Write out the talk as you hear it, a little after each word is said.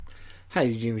Hi,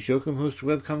 this is James Jokum, host of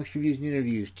Webcomics Reviews and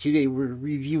Interviews. Today we're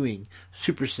reviewing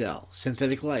Supercell,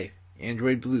 Synthetic Life,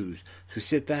 Android Blues. So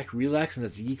sit back, relax, and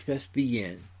let the Geek Fest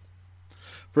begin.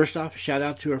 First off, a shout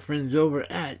out to our friends over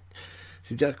at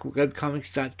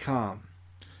webcomics.com.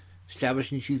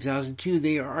 Established in 2002,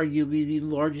 they are arguably the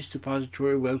largest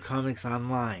depository of webcomics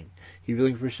online. If you're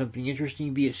looking for something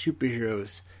interesting, be it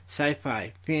superheroes,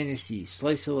 sci-fi, fantasy,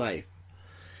 slice of life,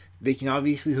 they can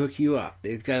obviously hook you up.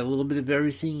 They've got a little bit of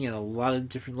everything and a lot of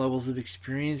different levels of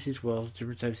experience as well as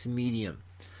different types of medium.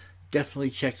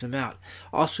 Definitely check them out.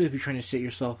 Also, if you're trying to set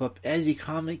yourself up as a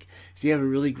comic, they have a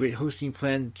really great hosting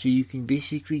plan so you can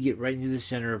basically get right into the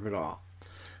center of it all.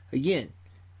 Again,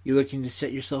 you're looking to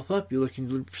set yourself up, you're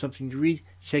looking for something to read,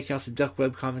 check out the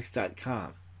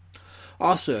duckwebcomics.com.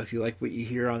 Also, if you like what you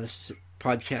hear on this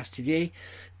podcast today,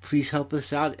 please help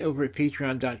us out over at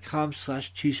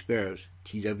patreon.com/twosparrows,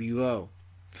 TWO.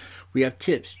 We have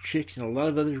tips, tricks, and a lot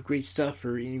of other great stuff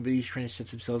for anybody who's trying to set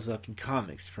themselves up in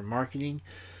comics, from marketing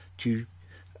to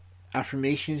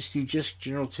affirmations to just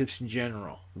general tips in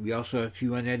general. We also have a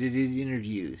few unedited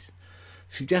interviews.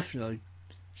 So definitely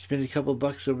spend a couple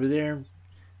bucks over there.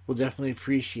 We'll definitely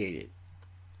appreciate it.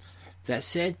 That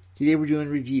said, today we're doing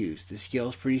reviews. The scale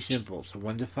is pretty simple. So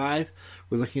 1 to 5,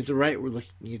 we're looking at the right, we're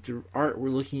looking at the art, we're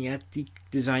looking at the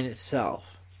design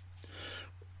itself.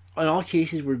 In all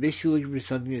cases, we're basically looking for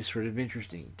something that's sort of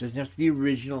interesting. It doesn't have to be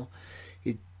original.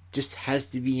 It just has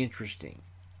to be interesting.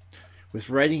 With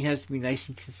writing, it has to be nice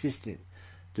and consistent.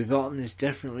 Development is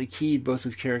definitely key, both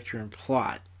of character and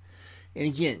plot. And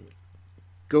again,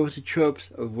 go with the tropes,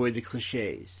 avoid the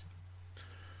cliches.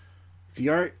 The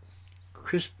art,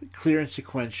 crisp, clear, and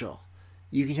sequential.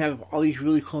 You can have all these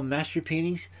really cool master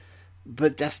paintings,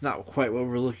 but that's not quite what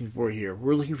we're looking for here.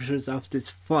 We're looking for stuff that's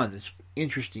fun, that's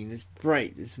interesting, that's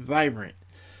bright, that's vibrant.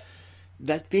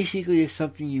 That basically is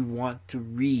something you want to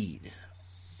read.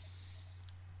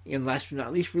 And last but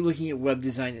not least, we're looking at web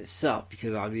design itself,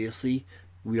 because obviously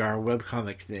we are a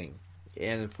webcomic thing.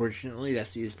 And unfortunately,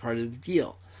 that is part of the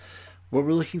deal. What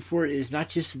we're looking for is not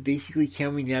just basically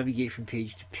can we navigate from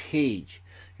page to page.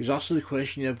 There's also the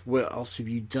question of what else have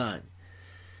you done.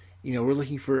 You know, we're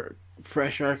looking for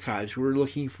fresh archives. We're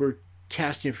looking for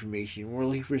cast information. We're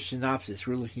looking for synopsis.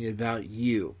 We're looking about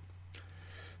you.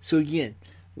 So again,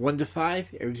 1 to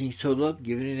 5, everything's totaled up,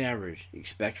 give it an average.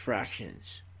 Expect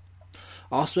fractions.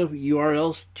 Also,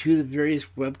 URLs to the various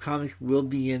webcomics will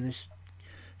be in this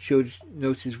show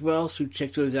notes as well, so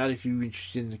check those out if you're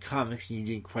interested in the comics and you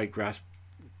didn't quite grasp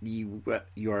the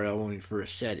URL when we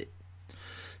first said it.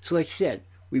 So like I said,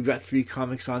 we've got 3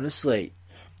 comics on the slate.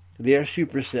 They are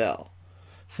Supercell,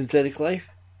 Synthetic Life,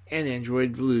 and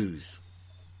Android Blues.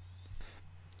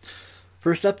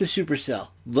 First up is Supercell.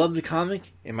 Love the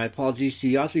comic, and my apologies to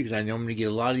the author because I know I'm going to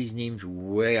get a lot of these names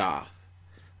way off.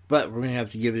 But we're going to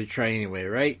have to give it a try anyway,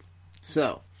 right?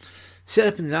 So, set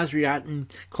up in the Nazarian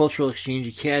Cultural Exchange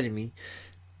Academy,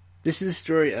 this is the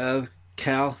story of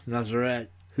Cal Nazaret,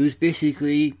 who's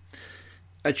basically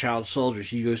a child soldier.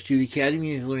 She goes to the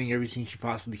academy and is learning everything she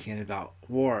possibly can about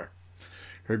war.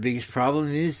 Her biggest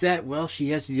problem is that, well, she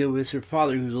has to deal with her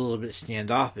father, who's a little bit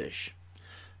standoffish.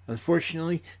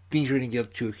 Unfortunately, things are going to get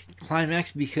up to a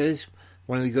climax because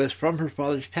one of the ghosts from her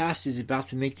father's past is about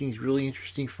to make things really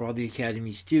interesting for all the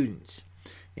academy students,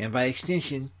 and by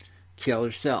extension, Cal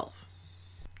herself.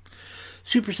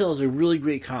 Supercell is a really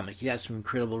great comic. It has some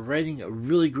incredible writing, a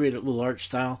really great little art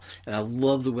style, and I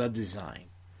love the web design.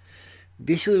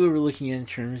 Basically, what we're looking at in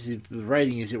terms of the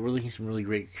writing is that we're looking at some really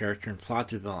great character and plot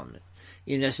development.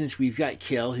 In essence, we've got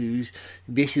Cal, who's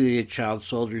basically a child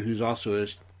soldier who's also a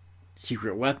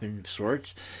secret weapon of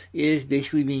sorts, is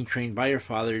basically being trained by her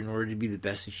father in order to be the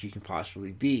best that she can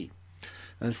possibly be.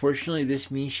 Unfortunately, this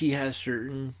means she has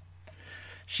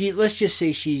let's just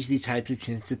say she's the type that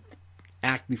tends to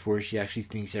act before she actually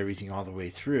thinks everything all the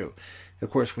way through. Of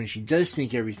course, when she does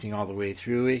think everything all the way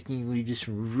through, it can lead to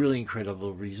some really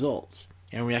incredible results.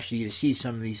 And we actually get to see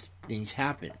some of these things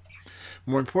happen.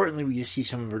 More importantly, we get to see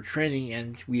some of her training,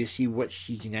 and we get to see what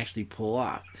she can actually pull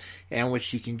off. And what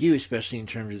she can do, especially in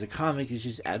terms of the comic, is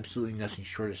just absolutely nothing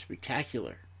short of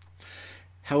spectacular.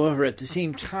 However, at the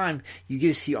same time, you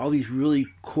get to see all these really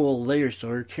cool layers to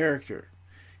her character.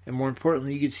 And more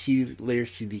importantly, you get to see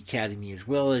layers to the academy as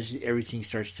well as everything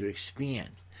starts to expand.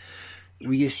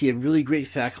 We get to see a really great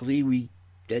faculty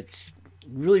that's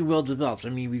really well developed. I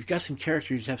mean, we've got some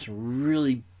characters that have some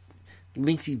really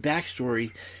lengthy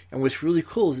backstory, and what's really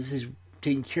cool is this is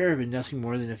taken care of in nothing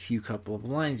more than a few couple of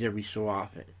lines every so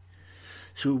often.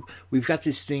 So we've got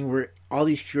this thing where all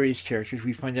these curious characters,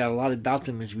 we find out a lot about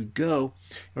them as we go,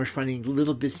 and we're finding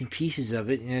little bits and pieces of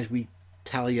it, and as we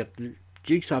tally up the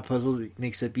jigsaw puzzle that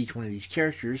makes up each one of these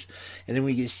characters, and then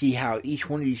we get to see how each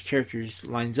one of these characters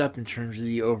lines up in terms of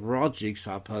the overall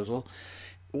jigsaw puzzle.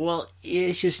 Well,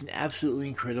 it's just an absolutely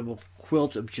incredible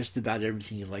quilt of just about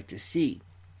everything you'd like to see.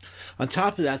 On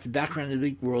top of that, the background of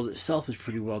the world itself is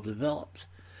pretty well developed.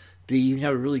 They even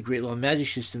have a really great little magic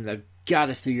system that I've got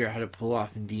to figure out how to pull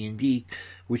off in D&D,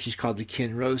 which is called the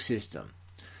Kin-Ro system.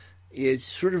 It's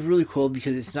sort of really cool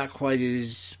because it's not quite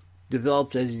as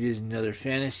developed as it is in other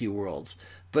fantasy worlds,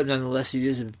 but nonetheless it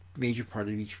is a major part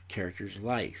of each character's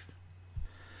life.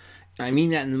 I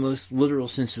mean that in the most literal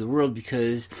sense of the word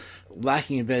because,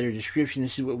 lacking a better description,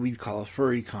 this is what we'd call a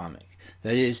furry comic.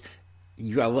 That is,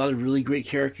 you got a lot of really great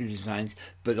character designs,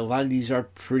 but a lot of these are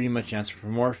pretty much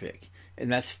anthropomorphic.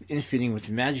 And that's fitting with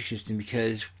the magic system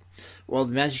because, well,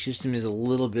 the magic system is a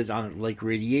little bit on it like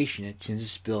radiation. It tends to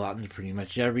spill out into pretty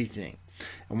much everything.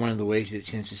 And one of the ways that it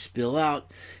tends to spill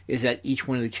out is that each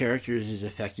one of the characters is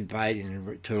affected by it in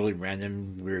a totally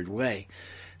random, weird way.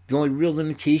 The only real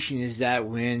limitation is that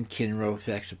when Kin-Ro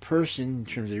affects a person, in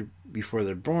terms of before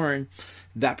they're born,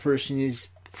 that person is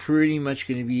pretty much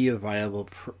going to be a viable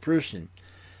person.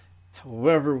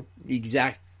 However,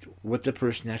 what the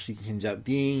person actually ends up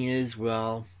being is,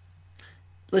 well,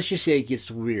 let's just say it gets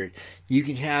weird. You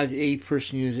can have a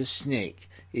person who's a snake,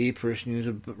 a person who's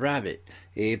a rabbit,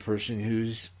 a person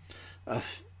who's a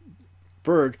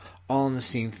bird, all in the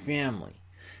same family.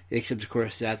 Except, of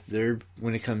course, that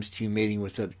when it comes to mating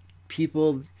with other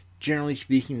people, generally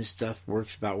speaking, the stuff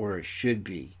works about where it should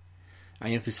be. I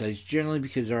emphasize generally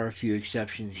because there are a few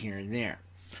exceptions here and there.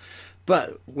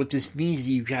 But what this means is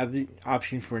you have the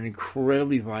option for an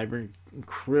incredibly vibrant,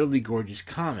 incredibly gorgeous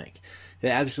comic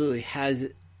that absolutely has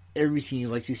everything you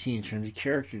like to see in terms of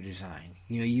character design.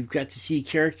 You know, you've got to see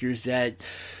characters that...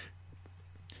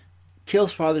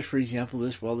 Kale's father, for example,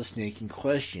 is, well, the snake in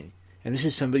question. And this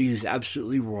is somebody who's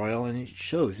absolutely royal, and it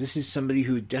shows. This is somebody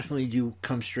who definitely do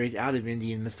come straight out of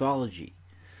Indian mythology.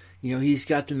 You know, he's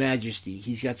got the majesty,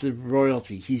 he's got the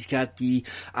royalty, he's got the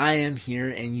I am here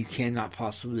and you cannot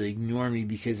possibly ignore me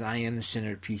because I am the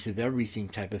centerpiece of everything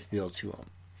type of feel to him.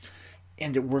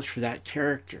 And it works for that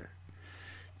character.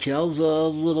 Kel's a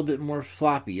little bit more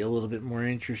floppy, a little bit more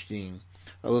interesting,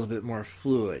 a little bit more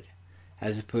fluid,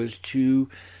 as opposed to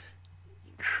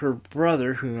her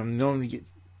brother, who I'm known to get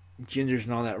genders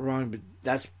and all that wrong, but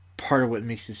that's part of what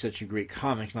makes it such a great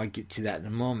comic, and I'll get to that in a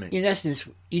moment. In essence,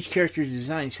 each character's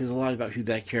design says a lot about who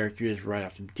that character is right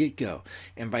off the get-go,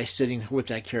 and by studying what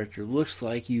that character looks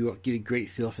like, you get a great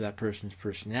feel for that person's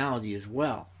personality as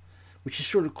well, which is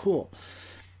sort of cool.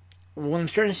 When I'm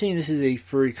starting to say this is a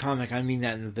furry comic, I mean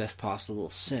that in the best possible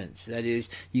sense. That is,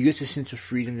 you get the sense of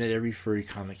freedom that every furry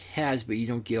comic has, but you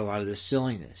don't get a lot of the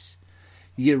silliness.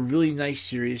 You get a really nice,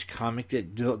 serious comic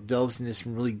that delves into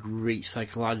some really great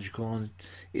psychological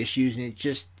issues, and it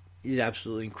just is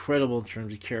absolutely incredible in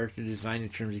terms of character design, in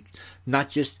terms of not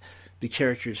just the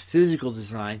character's physical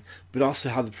design, but also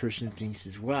how the person thinks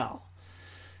as well.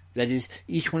 That is,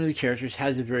 each one of the characters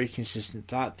has a very consistent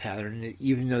thought pattern,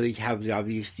 even though they have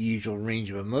the usual range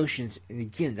of emotions, and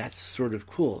again, that's sort of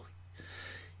cool.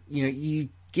 You know,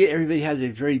 everybody has a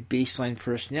very baseline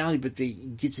personality, but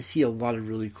you get to see a lot of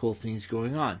really cool things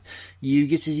going on. You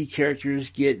get to see characters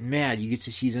get mad. You get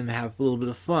to see them have a little bit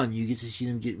of fun. You get to see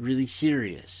them get really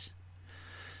serious.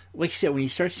 Like I said, when you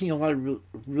start seeing a lot of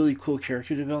really cool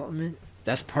character development,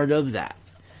 that's part of that.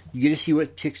 You get to see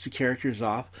what ticks the characters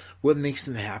off, what makes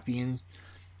them happy, and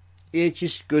it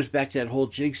just goes back to that whole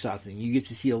jigsaw thing. You get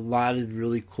to see a lot of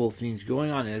really cool things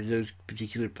going on as those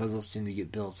particular puzzles tend to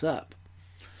get built up.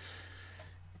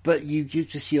 But you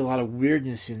get to see a lot of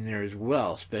weirdness in there as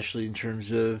well, especially in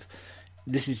terms of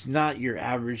this is not your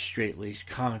average straight-laced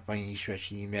comic by any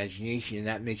stretch of the imagination, and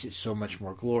that makes it so much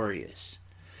more glorious.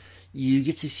 You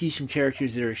get to see some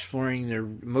characters that are exploring their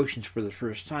emotions for the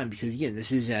first time, because again,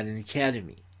 this is at an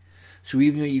academy. So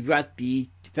even though you've got the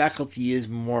faculty is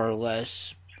more or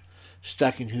less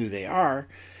stuck in who they are,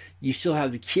 you still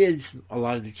have the kids, a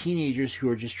lot of the teenagers, who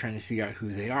are just trying to figure out who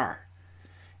they are.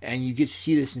 And you get to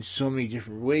see this in so many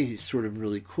different ways. It's sort of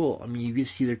really cool. I mean, you get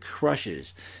to see their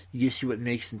crushes. You get to see what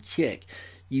makes them tick.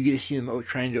 You get to see them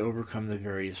trying to overcome the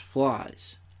various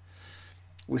flaws.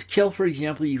 With Kel, for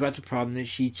example, you've got the problem that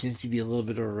she tends to be a little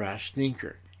bit of a rash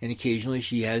thinker. And occasionally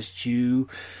she has to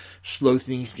slow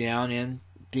things down and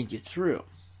think it through.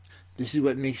 This is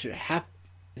what makes her happy.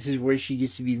 This is where she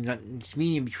gets to be the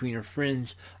medium between her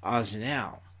friends, Oz and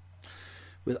Al.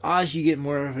 With Oz, you get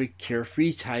more of a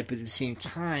carefree type, but at the same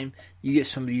time, you get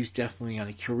somebody who's definitely on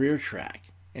a career track.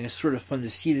 And it's sort of fun to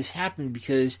see this happen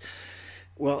because,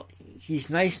 well, he's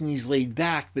nice and he's laid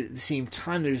back, but at the same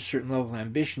time, there's a certain level of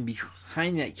ambition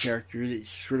behind that character that's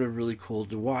sort of really cool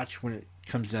to watch when it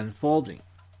comes to unfolding.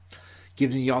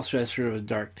 Given he also has sort of a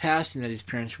dark past in that his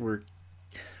parents were,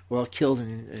 well, killed in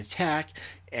an attack,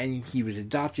 and he was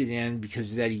adopted, and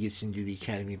because of that, he gets into the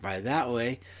academy by that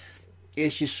way.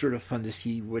 It's just sort of fun to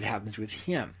see what happens with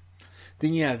him.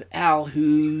 Then you have Al,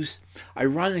 who's,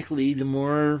 ironically,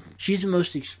 she's the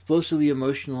most explosively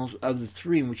emotional of the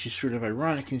three, which is sort of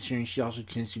ironic considering she also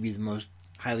tends to be the most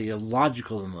highly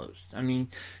illogical the most. I mean,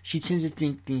 she tends to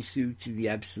think things through to the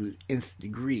absolute nth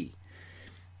degree.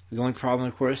 The only problem,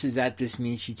 of course, is that this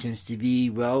means she tends to be,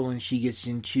 well, when she gets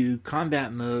into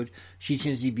combat mode, she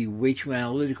tends to be way too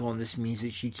analytical, and this means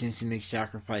that she tends to make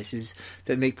sacrifices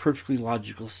that make perfectly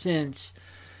logical sense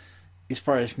as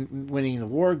far as winning the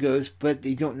war goes, but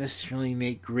they don't necessarily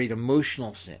make great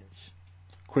emotional sense.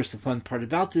 Of course, the fun part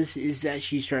about this is that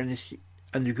she's starting to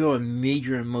undergo a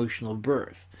major emotional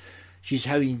birth. She's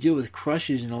having to deal with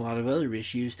crushes and a lot of other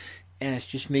issues, and it's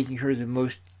just making her the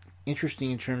most interesting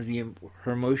in terms of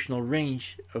her emotional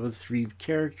range of the three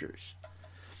characters.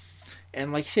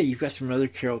 And like I said, you've got some other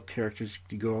characters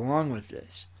to go along with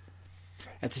this.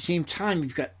 At the same time,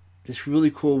 you've got this really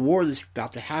cool war that's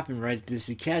about to happen right at this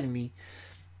academy,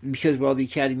 because, well, the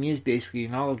academy is basically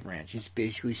an olive branch. It's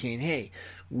basically saying, hey,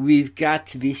 we've got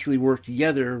to basically work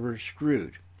together or we're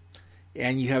screwed.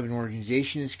 And you have an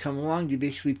organization that's come along to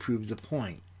basically prove the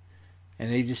point.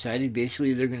 And they've decided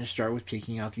basically they're going to start with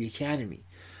taking out the academy.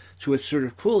 So what's sort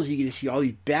of cool is you get to see all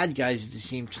these bad guys at the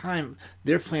same time,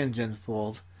 their plans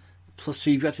unfold. Plus, so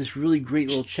you've got this really great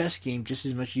little chess game just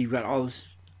as much as you've got all this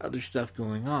other stuff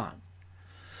going on.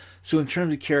 So in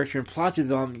terms of character and plot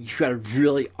development, you've got a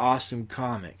really awesome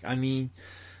comic. I mean,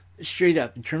 straight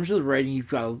up, in terms of the writing, you've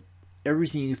got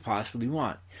everything you possibly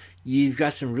want. You've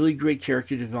got some really great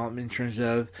character development in terms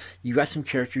of you've got some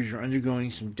characters who are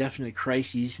undergoing some definite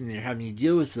crises and they're having to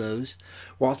deal with those,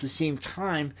 while at the same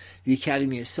time, the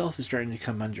academy itself is starting to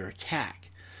come under attack.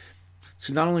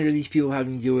 So not only are these people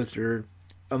having to deal with their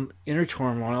inner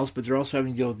turmoils, but they're also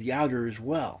having to deal with the outer as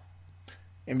well.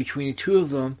 And between the two of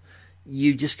them,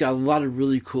 you just got a lot of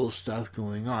really cool stuff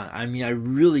going on. I mean, I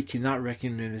really cannot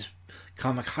recommend this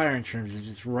comic higher in terms of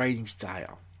its writing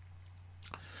style.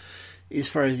 As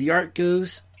far as the art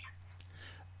goes,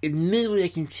 admittedly I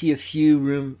can see a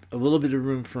little bit of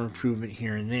room for improvement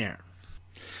here and there.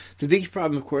 The biggest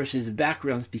problem, of course, is the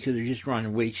backgrounds because they're just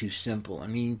drawn way too simple. I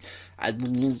mean,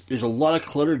 there's a lot of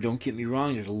clutter, don't get me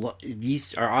wrong.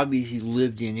 These are obviously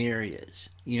lived-in areas.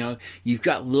 You know, you've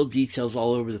got little details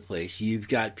all over the place. You've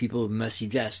got people with messy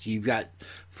desks. You've got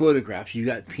photographs. You've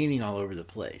got painting all over the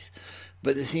place.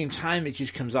 But at the same time, it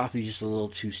just comes off as just a little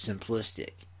too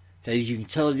simplistic. That is, you can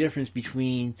tell the difference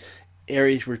between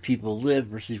areas where people live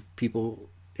versus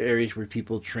areas where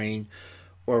people train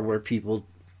or where people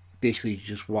basically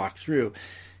just walk through.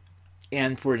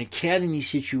 And for an academy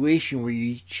situation where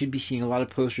you should be seeing a lot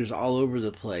of posters all over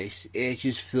the place, it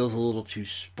just feels a little too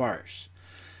sparse.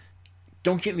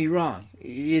 Don't get me wrong,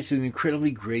 it's an incredibly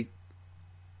great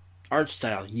art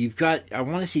style. You've got, I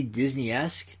want to say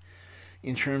Disney-esque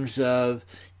in terms of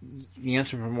the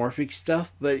anthropomorphic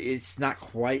stuff, but it's not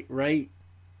quite right.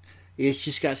 It's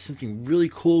just got something really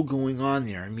cool going on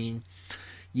there. I mean,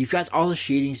 you've got all the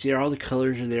shadings there, all the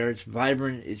colors are there, it's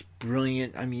vibrant, it's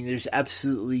brilliant. I mean, it's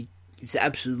absolutely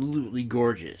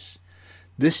gorgeous.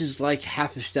 This is like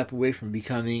half a step away from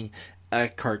becoming a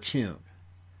cartoon.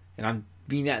 And I'm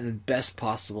mean that in the best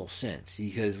possible sense,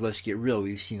 because let's get real,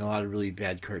 we've seen a lot of really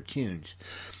bad cartoons.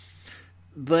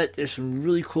 But there's some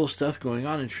really cool stuff going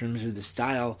on in terms of the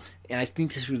style, and I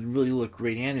think this would really look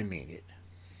great animated.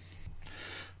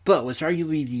 But what's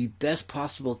arguably the best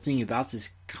possible thing about this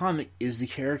comic is the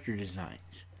character designs.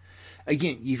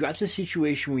 Again, you've got this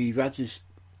situation where you've got this,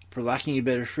 for lacking a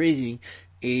better phrasing,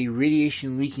 a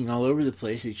radiation leaking all over the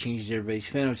place that changes everybody's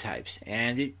phenotypes,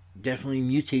 and it definitely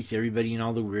mutates everybody in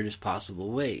all the weirdest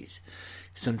possible ways.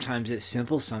 Sometimes it's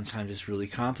simple, sometimes it's really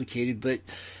complicated, but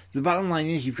the bottom line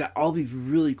is you've got all these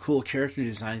really cool character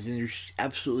designs and they're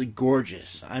absolutely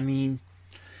gorgeous. I mean,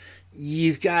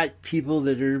 you've got people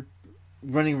that are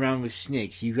running around with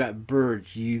snakes, you've got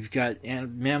birds, you've got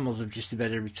mammals of just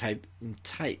about every type.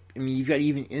 I mean, you've got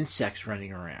even insects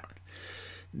running around.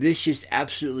 This is just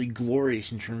absolutely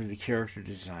glorious in terms of the character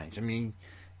designs. I mean,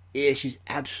 it's just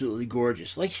absolutely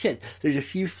gorgeous. Like I said, there's a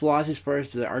few flaws as far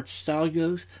as the art style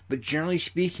goes, but generally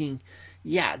speaking,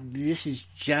 yeah, this is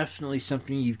definitely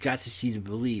something you've got to see to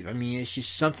believe. I mean, it's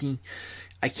just something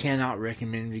I cannot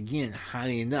recommend again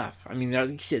highly enough. I mean, like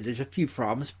I said, there's a few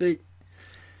problems, but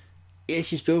it's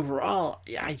just overall,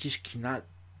 I just cannot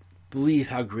believe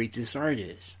how great this art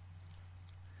is.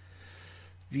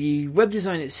 The web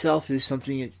design itself is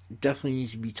something that definitely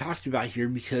needs to be talked about here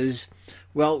because,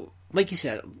 well, like you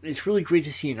said, it's really great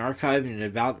to see an archive and an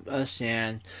about us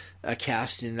and a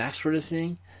cast and that sort of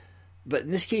thing. But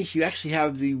in this case, you actually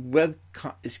have the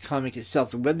comic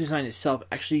itself. The web design itself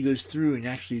actually goes through and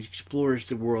actually explores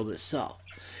the world itself.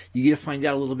 You get to find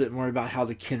out a little bit more about how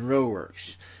the Kenro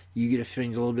works. You get to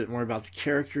find a little bit more about the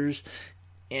characters.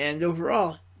 And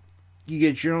overall, you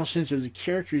get a general sense of the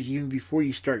characters even before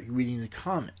you start reading the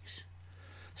comics.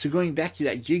 So going back to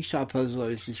that jigsaw puzzle I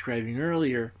was describing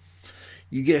earlier,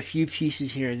 you get a few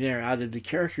pieces here and there out of the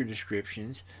character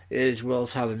descriptions, as well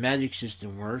as how the magic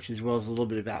system works, as well as a little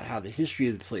bit about how the history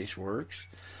of the place works.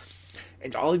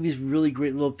 And all of these really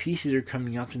great little pieces are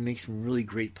coming out to make some really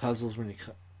great puzzles when it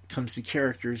comes to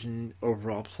characters and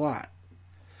overall plot.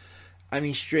 I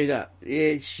mean, straight up,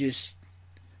 it's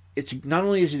not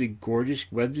only is it a gorgeous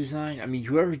web design, I mean,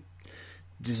 whoever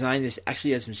designed this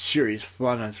actually had some serious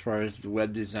fun as far as the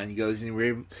web design goes,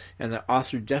 and the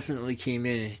author definitely came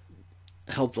in and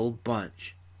helped a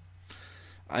bunch.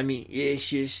 I mean, it's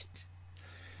just,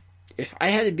 if I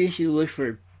had to basically look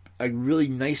for a really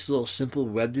nice little simple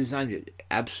web design that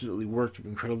absolutely worked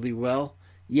incredibly well,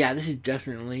 yeah, this is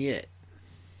definitely it.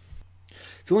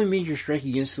 The only major strike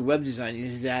against the web design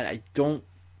is that I don't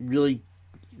really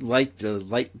like the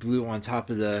light blue on top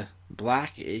of the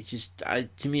black. It's just,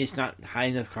 to me, it's not high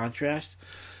enough contrast.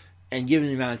 And given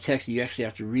the amount of text that you actually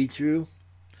have to read through,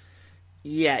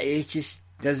 yeah, it just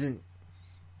doesn't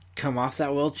come off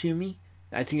that well to me.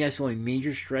 I think that's the only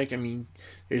major strike. I mean,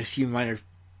 there's a few minor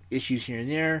issues here and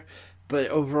there, but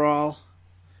overall,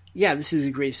 yeah, this is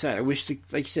a great site. I wish, like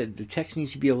I said, the text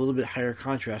needs to be a little bit higher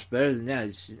contrast, but other than that,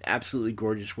 it's an absolutely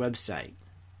gorgeous website.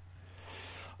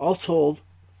 All told,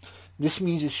 this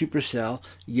means that Supercell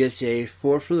gets a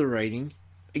 4 for the writing.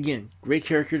 Again, great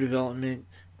character development,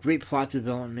 great plot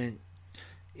development.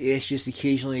 It's just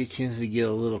occasionally it tends to get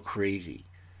a little crazy.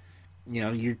 You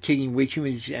know, you're taking way too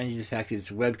much advantage of the fact that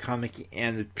it's a webcomic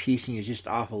and the pacing is just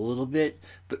off a little bit.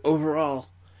 But overall,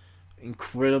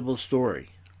 incredible story.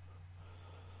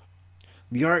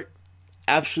 The art,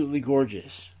 absolutely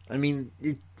gorgeous. I mean,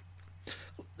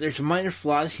 there's minor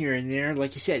flaws here and there.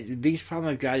 Like I said, the biggest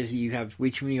problem I've got is that you have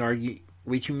way too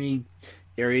many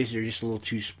areas that are just a little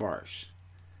too sparse.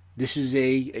 This is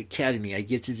a academy. I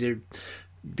get that they're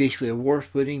basically a war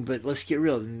footing, but let's get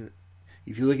real.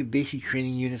 If you look at basic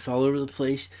training units all over the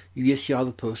place, you get to see all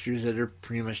the posters that are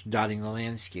pretty much dotting the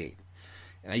landscape.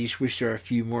 And I just wish there were a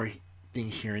few more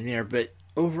things here and there. But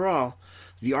overall,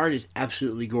 the art is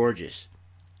absolutely gorgeous.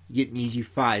 You get an easy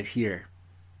 5 here.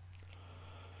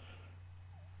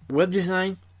 Web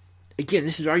design, again,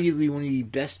 this is arguably one of the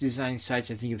best design sites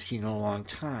I think I've seen in a long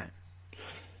time.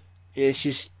 It's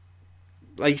just,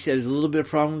 like I said, there's a little bit of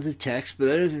problem with the text, but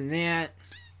other than that,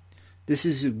 this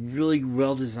is a really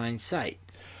well-designed site.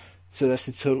 So that's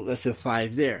a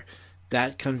 5 there.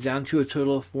 That comes down to a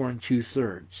total of 4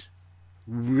 2/3.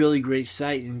 Really great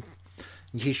site, and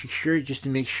in case you're curious, just to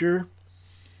make sure,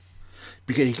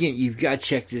 because again, you've got to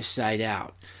check this site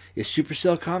out. It's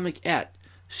Supercell Comic at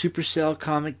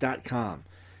supercellcomic.com.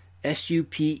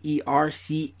 SUPERCELL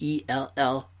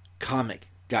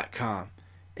comic.com.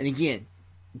 And again,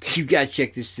 you've got to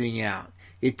check this thing out.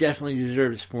 It definitely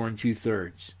deserves 4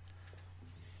 2/3.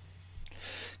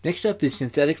 Next up is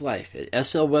Synthetic Life at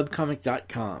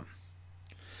slwebcomic.com.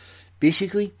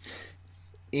 Basically,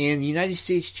 in the United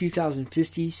States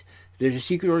 2050s, there's a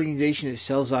secret organization that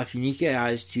sells off unique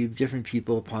AIs to different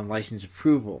people upon license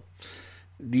approval.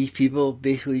 These people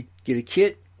basically get a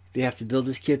kit, they have to build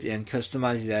this kit and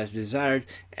customize it as desired,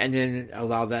 and then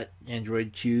allow that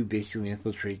android to basically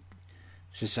infiltrate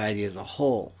society as a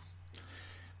whole.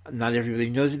 Not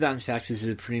everybody knows about it. In fact, this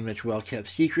is a pretty much well-kept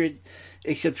secret,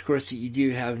 except, of course, that you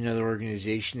do have another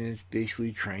organization that's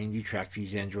basically trying to track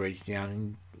these androids down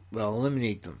and, well,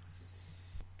 eliminate them.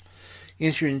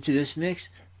 Entering into this mix,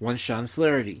 one Sean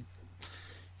Flaherty.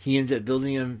 He ends up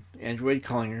building an android,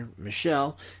 calling her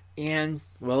Michelle, and,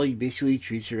 well, he basically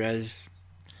treats her as,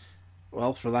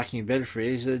 well, for lacking a better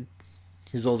phrase,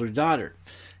 his older daughter.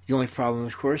 The only problem,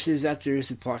 of course, is that there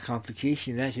is a plot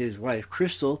complication that his wife,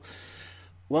 Crystal,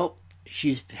 well,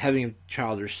 she's having a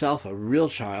child herself, a real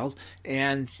child,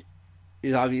 and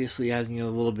is obviously having a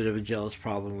little bit of a jealous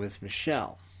problem with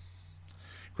Michelle.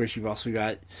 Of course, you've also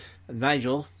got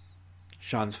Nigel,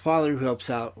 Sean's father, who helps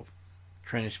out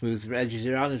trying to smooth the edges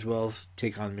around as well as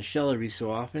take on Michelle every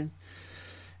so often.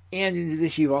 And into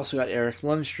this, you've also got Eric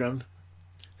Lundstrom,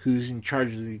 who's in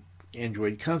charge of the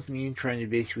Android company and trying to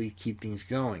basically keep things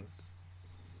going.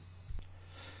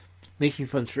 Making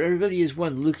fun for everybody is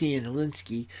one Lukian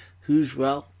Alinsky, who's,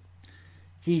 well,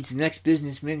 he's the next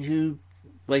businessman who,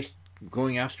 likes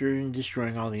going after and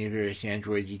destroying all the various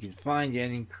androids you can find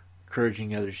and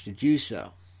encouraging others to do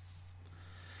so.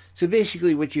 So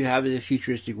basically what you have is a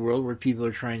futuristic world where people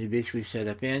are trying to basically set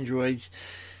up androids,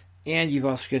 and you've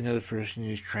also got another person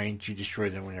who's trying to destroy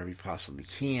them whenever he possibly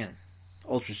can.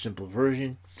 Ultra simple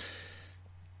version.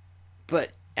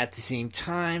 But at the same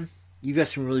time, you've got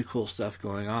some really cool stuff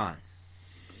going on.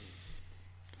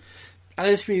 Out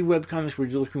of the 3 webcomics we're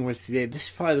looking with today, this is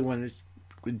probably the one that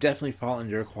would definitely fall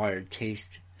under acquired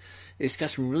taste. It's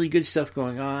got some really good stuff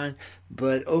going on,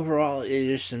 but overall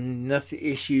there's some enough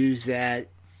issues that,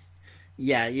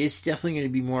 yeah, it's definitely going to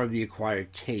be more of the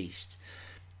acquired taste.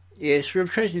 It sort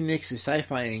of tries to mix the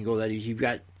sci-fi angle, that is, you've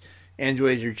got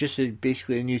androids are just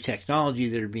basically a new technology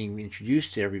that are being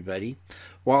introduced to everybody,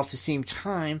 while at the same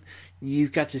time,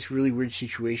 you've got this really weird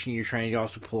situation. You're trying to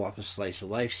also pull off a slice of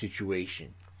life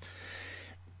situation.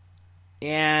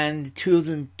 And the 2 of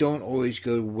them don't always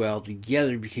go well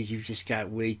together because you've just got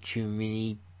way too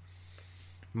many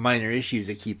minor issues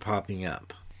that keep popping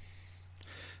up.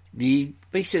 Like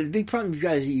I said, the big problem you've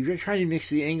got is that you're trying to mix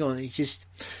the angle, and it's just,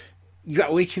 you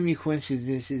got way too many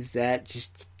coincidences that just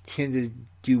tend to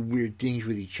do weird things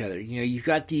with each other. You know, you've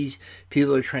got these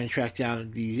people that are trying to track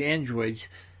down these androids.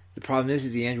 The problem is that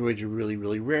the androids are really,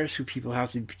 really rare, so people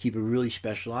have to keep a really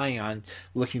special eye on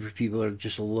looking for people that are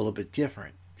just a little bit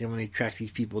different. Then when they track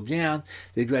these people down,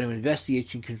 they've got to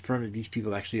investigate and confirm that these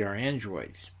people actually are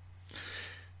androids.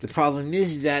 The problem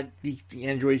is that the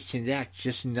androids tend to act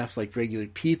just enough like regular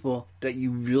people that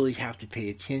you really have to pay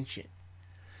attention.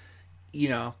 You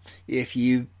know, if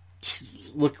you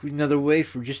look another way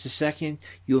for just a second,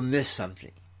 you'll miss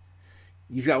something.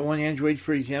 You've got one android,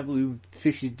 for example, who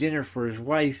fixes dinner for his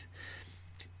wife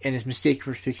and is mistaken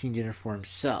for fixing dinner for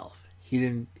himself. He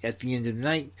then, at the end of the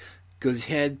night, goes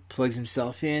ahead, plugs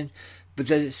himself in, but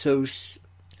does it so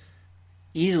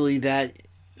easily that,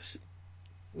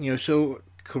 you know, so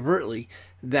covertly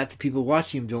that the people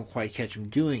watching him don't quite catch him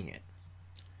doing it.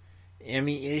 I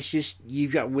mean, it's just,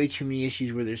 you've got way too many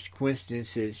issues where there's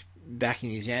coincidences backing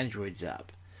these androids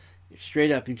up.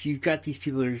 Straight up, if you've got these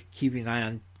people who are keeping an eye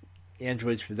on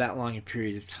androids for that long a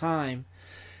period of time,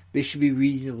 they should be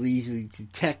reasonably easily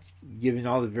detected given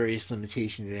all the various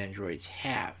limitations that androids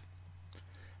have.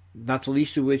 Not the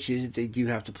least of which is that they do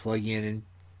have to plug in and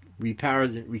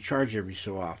recharge every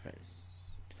so often.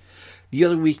 The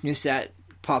other weakness that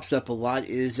pops up a lot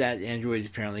is that androids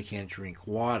apparently can't drink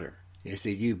water. If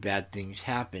they do, bad things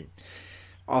happen.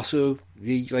 Also,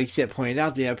 like I said, pointed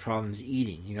out, they have problems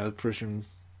eating. You know, the person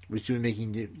was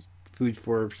making food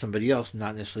for somebody else,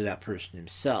 not necessarily that person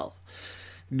himself.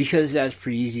 Because that's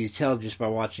pretty easy to tell just by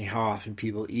watching how often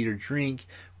people eat or drink,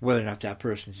 whether or not that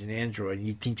person's an android. And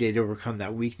you'd think they'd overcome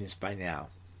that weakness by now.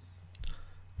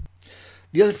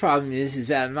 The other problem is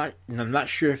that I'm not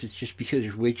sure if it's just because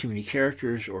there's way too many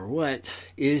characters or what,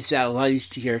 is that a lot of these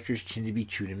characters tend to be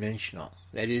two-dimensional.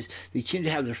 That is, they tend to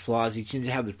have their flaws, they tend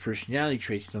to have their personality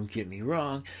traits, don't get me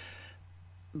wrong,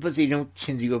 but they don't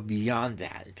tend to go beyond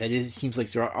that. That is, it seems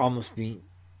like they're almost being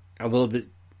a little bit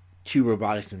too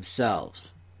robotic themselves.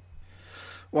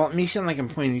 While it may sound like I'm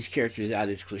pointing these characters out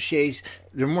as cliches,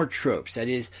 they're more tropes. That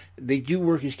is, they do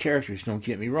work as characters, don't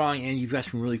get me wrong, and you've got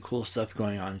some really cool stuff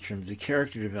going on in terms of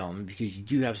character development, because you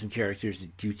do have some characters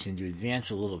that do tend to advance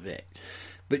a little bit.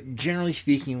 But generally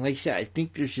speaking, like I said, I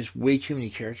think there's just way too many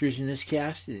characters in this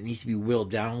cast, and it needs to be whittled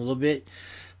down a little bit.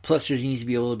 Plus, there needs to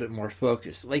be a little bit more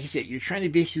focus. Like I said, you're trying to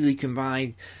basically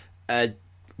combine a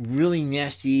really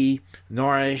nasty,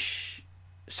 noirish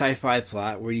sci-fi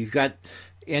plot where you've got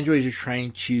androids are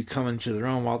trying to come into their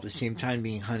own while at the same time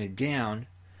being hunted down.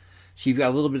 So you've got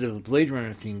a little bit of a Blade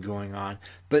Runner thing going on.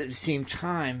 But at the same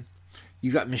time,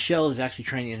 you've got Michelle is actually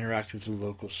trying to interact with the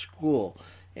local school.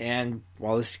 And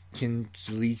while this can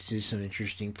lead to some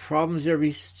interesting problems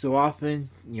every so often,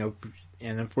 you know,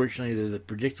 and unfortunately they're the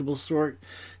predictable sort,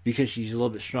 because she's a little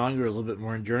bit stronger, a little bit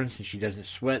more endurance, and she doesn't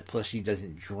sweat, plus she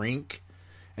doesn't drink,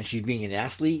 and she's being an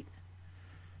athlete.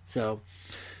 So,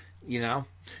 you know,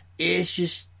 it's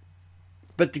just,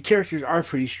 but the characters are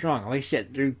pretty strong. Like I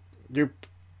said, they're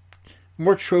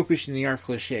more tropish than they are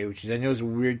cliche, which is, I know, is a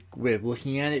weird way of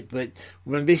looking at it, but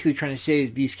what I'm basically trying to say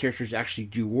is these characters actually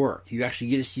do work. You actually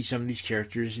get to see some of these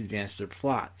characters advance their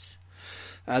plots.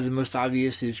 The most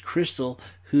obvious is Crystal,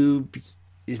 who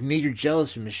is major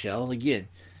jealous of Michelle. Again,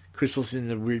 Crystal's in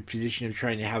the weird position of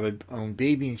trying to have her own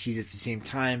baby, and she's at the same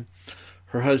time,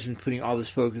 her husband putting all this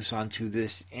focus onto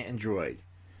this android.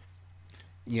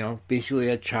 You know, basically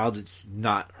a child that's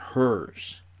not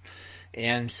hers.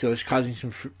 And so it's causing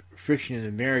some friction in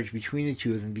the marriage between the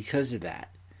two of them because of that.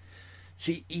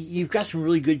 So you've got some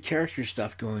really good character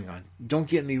stuff going on. Don't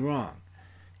get me wrong.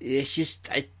 It's just,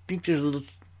 I think there's a little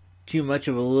too much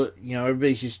of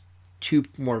everybody's just too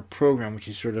more programmed, which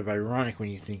is sort of ironic when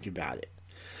you think about it.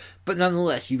 But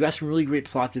nonetheless, you've got some really great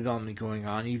plot development going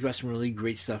on. You've got some really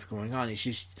great stuff going on. It's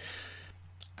just,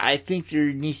 I think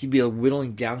there needs to be a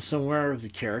whittling down somewhere of the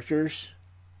characters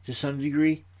to some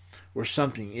degree, or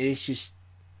something. It's just,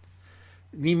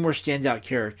 need more standout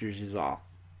characters is all.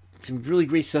 Some really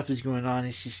great stuff is going on.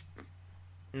 It's just,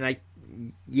 I'm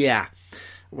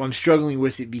struggling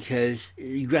with it because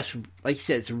you've got some, like you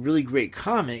said, it's a really great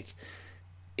comic.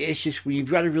 It's just when you've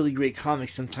got a really great comic,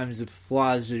 sometimes the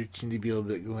flaws tend to be a little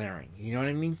bit glaring. You know what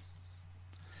I mean?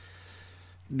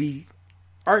 The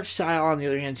art style, on the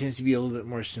other hand, tends to be a little bit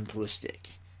more simplistic.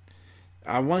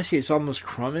 I want to say it's almost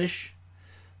Crummish,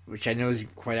 which I know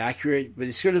isn't quite accurate, but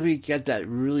it's sort of got that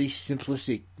really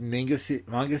simplistic manga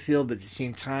feel, but at the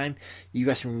same time, you've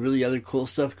got some really other cool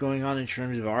stuff going on in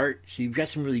terms of art. So you've got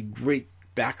some really great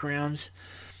backgrounds.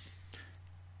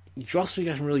 You've also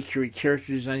got some really great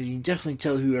character design. You can definitely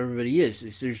tell who everybody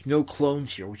is. There's no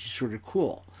clones here, which is sort of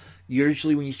cool.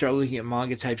 Usually when you start looking at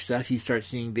manga type stuff, you start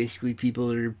seeing basically people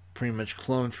that are pretty much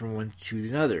cloned from one to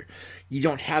another. You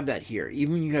don't have that here.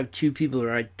 Even when you have two people that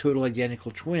are total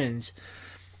identical twins,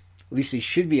 at least they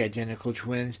should be identical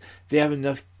twins, they have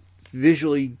enough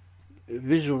visual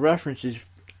references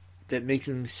that make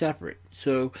them separate.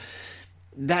 So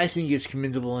that, I think, is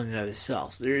commendable in and of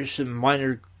itself. There's some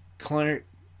minor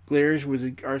glares with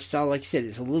the art style. Like I said,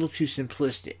 it's a little too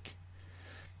simplistic.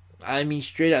 I mean,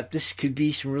 straight up, this could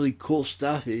be some really cool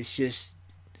stuff. It's just,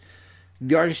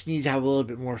 the artist needs to have a little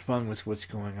bit more fun with what's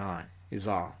going on, is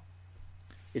all.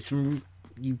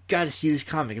 You've got to see this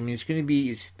comic. I mean,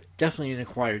 it's definitely an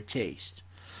acquired taste.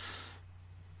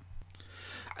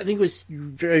 I think what's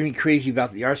driving me crazy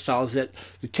about the art style is that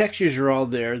the textures are all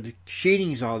there, the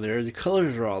shading's all there, the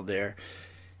colors are all there.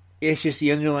 It's just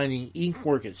the underlying ink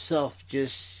work itself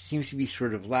just seems to be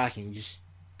sort of lacking. Just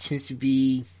tends to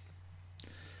be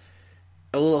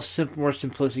a little more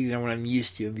simplistic than what I'm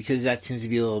used to, because that tends to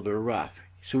be a little bit rough.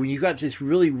 So when you've got this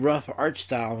really rough art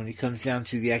style when it comes down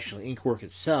to the actual ink work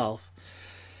itself,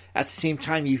 at the same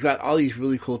time you've got all these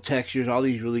really cool textures, all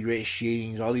these really great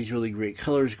shadings, all these really great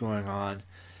colors going on.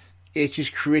 It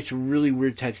just creates a really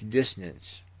weird type of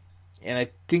dissonance. And I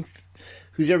think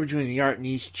who's ever doing the art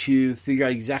needs to figure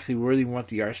out exactly where they want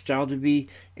the art style to be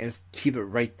and keep it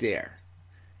right there.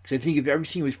 Because I think if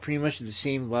everything was pretty much at the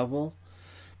same level,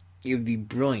 it would be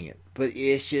brilliant. But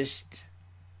it's just,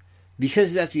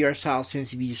 because of that, the art style tends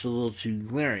to be just a little too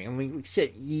glaring. I mean, like I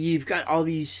said, you've got all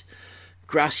these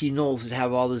grassy knolls that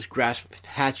have all those grass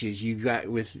patches you've got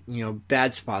with,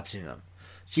 bad spots in them.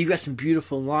 So you've got some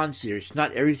beautiful lawns there.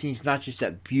 Everything's not just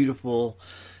that beautiful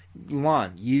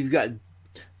lawn. You've got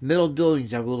metal buildings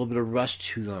that have a little bit of rust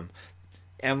to them.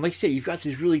 And like I said, you've got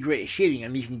this really great shading. I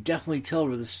mean, you can definitely tell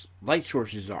where the light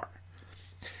sources are.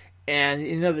 And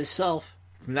in and of itself,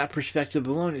 from that perspective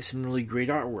alone, it's some really great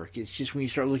artwork. It's just when you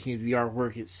start looking at the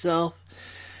artwork itself,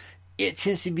 it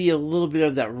tends to be a little bit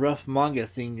of that rough manga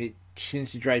thing that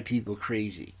tends to drive people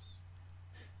crazy.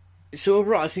 So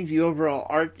overall, I think the overall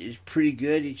art is pretty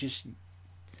good. It just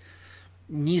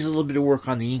needs a little bit of work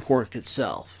on the ink work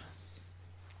itself.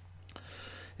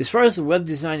 As far as the web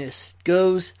design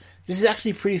goes, this is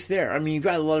actually pretty fair. I mean, you've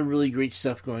got a lot of really great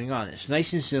stuff going on. It's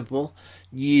nice and simple.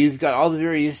 You've got all the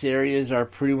various areas are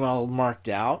pretty well marked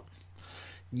out.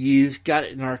 You've got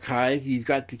an archive. You've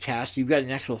got the cast. You've got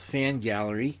an actual fan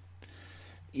gallery.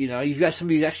 You've got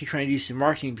somebody who's actually trying to do some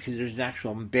marketing because there's an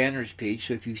actual banners page.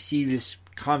 So if you see this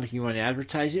comic and you want to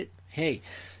advertise it, hey,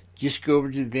 just go over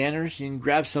to the banners and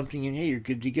grab something and hey, you're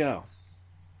good to go.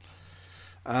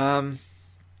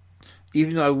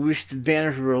 Even though I wish the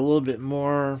banners were a little bit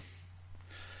more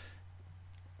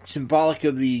symbolic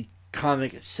of the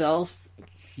comic itself,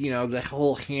 the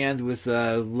whole hand with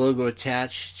a logo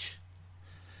attached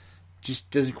just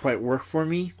doesn't quite work for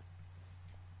me.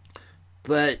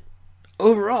 But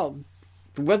overall,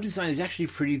 the web design is actually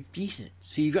pretty decent.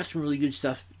 So you've got some really good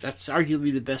stuff. That's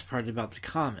arguably the best part about the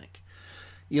comic.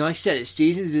 Like I said, it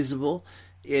stays invisible.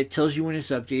 It tells you when it's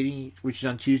updating, which is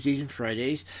on Tuesdays and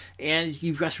Fridays. And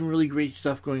you've got some really great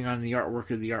stuff going on in the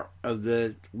artwork of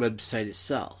the website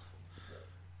itself.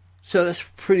 So that's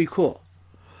pretty cool.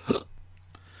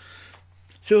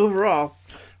 So overall,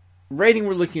 writing,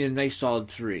 we're looking at a nice solid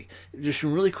 3. There's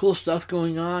some really cool stuff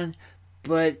going on,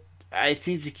 but I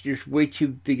think that there's way too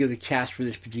big of a cast for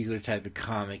this particular type of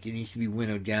comic. It needs to be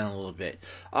winnowed down a little bit.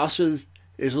 Also,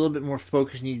 there's a little bit more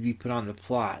focus needs to be put on the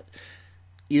plot.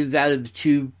 Either that or the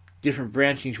two different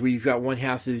branchings where you've got one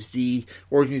half is the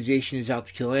organization is out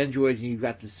to kill androids, and you've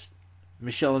got this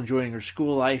Michelle enjoying her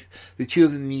school life. The two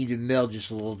of them need to meld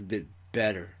just a little bit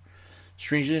better.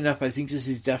 Strangely enough, I think this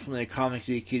is definitely a comic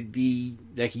that could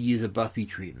use a Buffy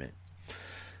treatment.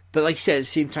 But like I said, at the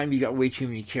same time, you got way too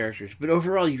many characters. But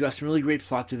overall, you've got some really great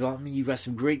plot development. You've got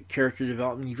some great character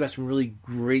development. You've got some really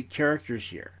great characters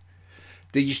here.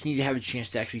 They just need to have a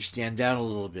chance to actually stand out a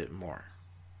little bit more.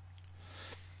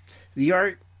 The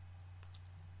art,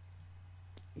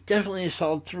 definitely a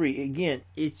solid 3. Again,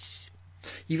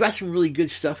 you've got some really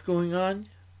good stuff going on.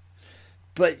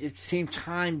 But at the same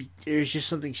time, there's just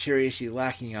something seriously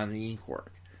lacking on the ink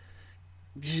work.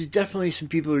 There's definitely some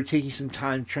people who are taking some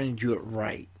time trying to do it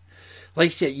right. Like I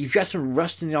said, you've got some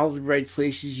rust in all the right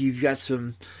places. You've got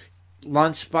some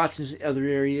launch spots in other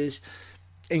areas.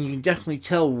 And you can definitely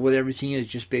tell what everything is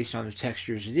just based on the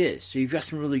textures it is. So you've got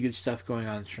some really good stuff going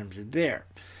on in terms of there.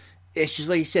 It's just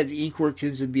like you said, the ink work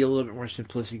tends to be a little bit more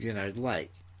simplistic than I'd like.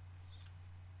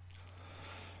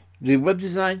 The web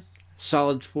design,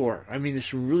 solid 4. I mean, there's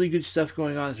some really good stuff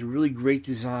going on. It's a really great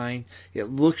design. It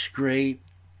looks great.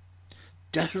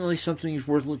 Definitely something is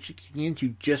worth looking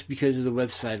into just because of the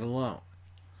website alone.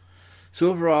 So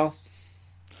overall,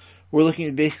 we're looking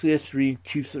at basically a 3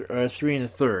 and a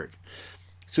third.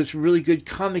 So it's a really good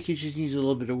comic. It just needs a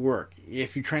little bit of work.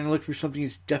 If you're trying to look for something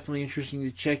that's definitely interesting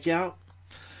to check out,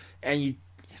 and you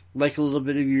like a little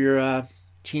bit of your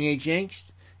teenage angst,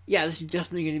 yeah, this is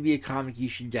definitely going to be a comic you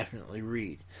should definitely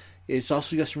read. It's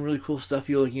also got some really cool stuff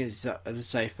you're looking at the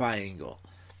sci-fi angle.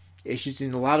 It's just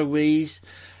in a lot of ways,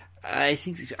 I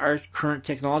think our current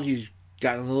technology has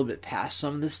gotten a little bit past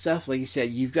some of this stuff. Like I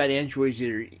said, you've got androids that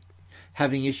are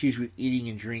having issues with eating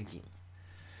and drinking.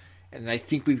 And I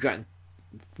think we've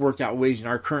worked out ways in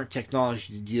our current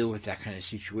technology to deal with that kind of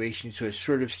situation. So it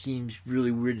sort of seems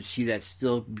really weird to see that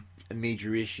still a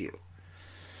major issue.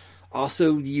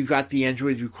 Also, you've got the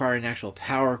androids require an actual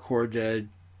power cord to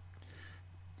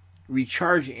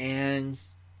recharge, and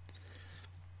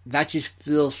that just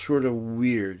feels sort of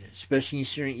weird, especially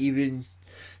considering even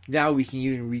now we can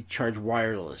even recharge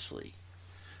wirelessly.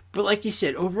 But like you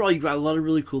said, overall you've got a lot of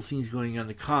really cool things going on in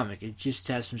the comic. It just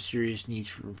has some serious needs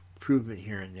for improvement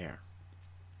here and there.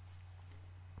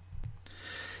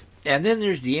 And then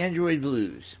there's the Android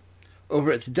Blues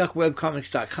over at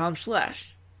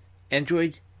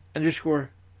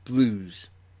theduckwebcomics.com/Android_Blues.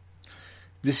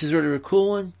 This is sort of a cool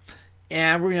one,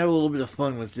 and we're going to have a little bit of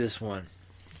fun with this one.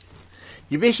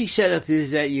 Your basic setup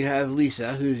is that you have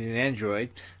Lisa, who's an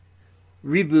android,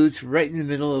 reboots right in the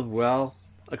middle of, well,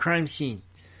 a crime scene.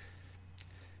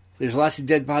 There's lots of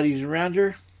dead bodies around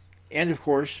her, and of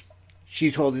course,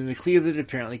 she's holding the Cleo that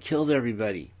apparently killed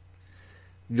everybody.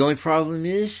 The only problem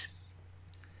is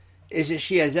that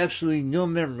she has absolutely no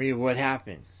memory of what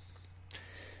happened.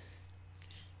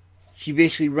 She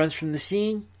basically runs from the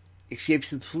scene, escapes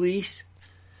the police,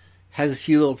 has a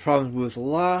few little problems with the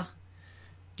law,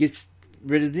 gets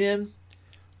rid of them,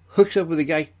 hooks up with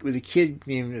a kid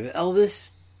named Elvis,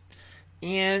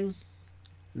 and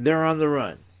they're on the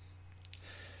run.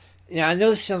 Now, I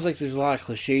know this sounds like there's a lot of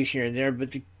cliches here and there,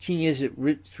 but the thing is that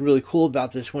what's really cool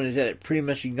about this one is that it pretty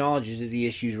much acknowledges the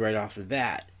issues right off the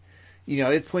bat. You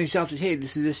know, it points out that, hey,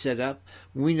 this is a setup,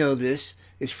 we know this,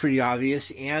 it's pretty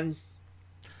obvious, and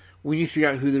we need to figure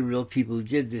out who the real people who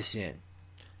did this in.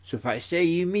 So if I say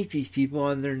you meet these people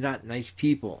and they're not nice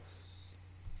people.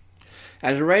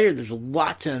 As a writer, there's a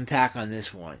lot to unpack on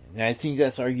this one, and I think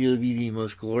that's arguably the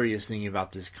most glorious thing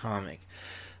about this comic.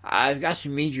 I've got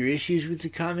some major issues with the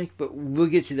comic, but we'll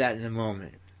get to that in a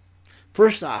moment.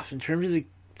 First off, in terms of the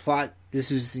plot,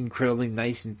 this is incredibly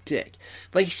nice and thick.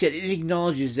 Like I said, it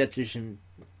acknowledges that this is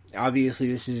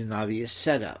an obvious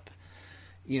setup.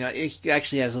 You know, it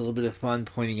actually has a little bit of fun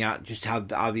pointing out just how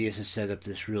obvious a setup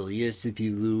this really is to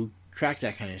people who track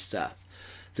that kind of stuff.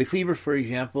 The cleaver, for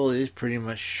example, is pretty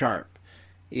much sharp.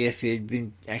 If it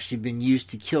had been used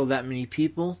to kill that many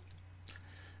people,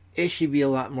 it should be a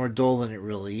lot more dull than it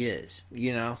really is,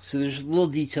 you know? So there's little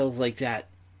details like that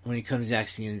when it comes to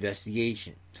actually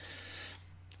investigation.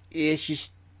 It's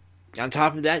just, on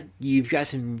top of that, you've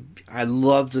got I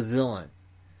love the villain.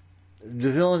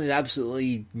 The villain is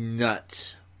absolutely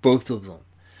nuts, both of them.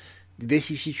 The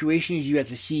basic situation is you got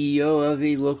the CEO of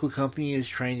a local company who's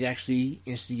trying to actually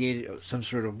instigate some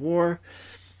sort of war,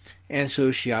 and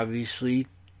so she obviously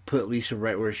put Lisa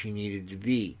right where she needed to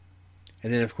be.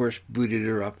 And then, of course, booted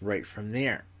her up right from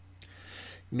there.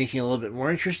 Making it a little bit more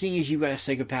interesting is you've got a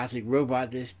psychopathic robot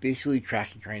that's basically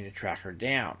trying to track her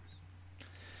down.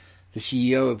 The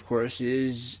CEO, of course,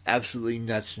 is absolutely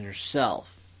nuts in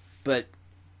herself. But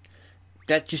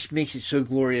that just makes it so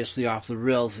gloriously off the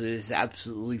rails that it's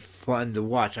absolutely fun to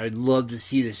watch. I'd love to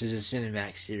see this as a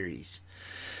Cinemax series.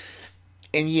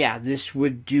 And yeah, this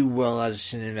would do well as a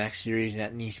Cinemax series, and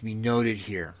that needs to be noted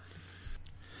here.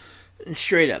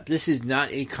 Straight up, this is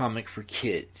not a comic for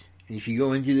kids. And if you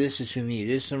go into this assuming it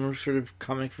is some sort of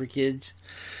comic for kids,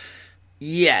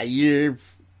 yeah, you're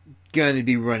going to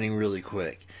be running really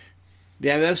quick. They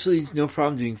have absolutely no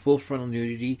problem doing full frontal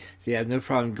nudity. They have no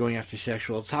problem going after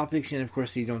sexual topics, and of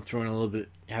course, they don't throw in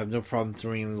have no problem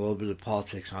throwing in a little bit of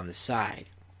politics on the side.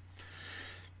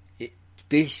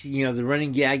 Basically, the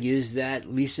running gag is that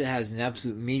Lisa has an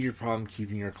absolute major problem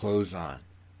keeping her clothes on.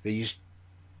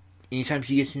 Anytime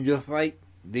she gets into a fight,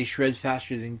 they shred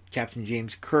faster than Captain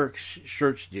James Kirk's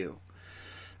shirts do.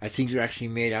 I think they're actually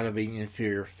made out of an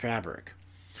inferior fabric.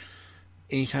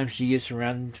 Anytime she gets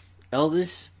around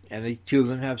Elvis, and the two of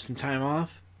them have some time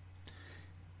off,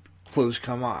 clothes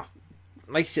come off.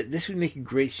 Like I said, this would make a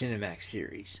great Cinemax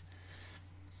series.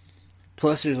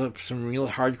 Plus, there's some real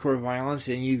hardcore violence,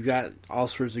 and you've got all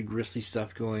sorts of grisly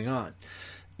stuff going on.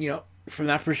 From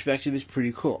that perspective, it's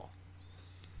pretty cool.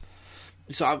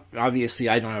 So, obviously,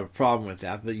 I don't have a problem with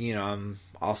that, but, I'm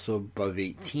also above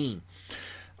 18.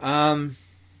 The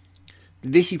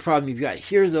basic problem you've got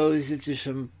here, though, is that there's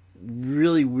some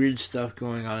really weird stuff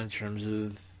going on in terms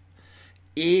of...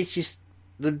 It's just...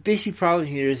 The basic problem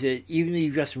here is that even though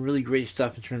you've got some really great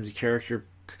stuff in terms of character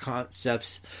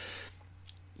concepts,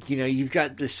 you've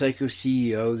got the psycho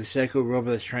CEO, the psycho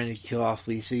robot that's trying to kill off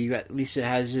Lisa. Lisa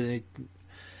has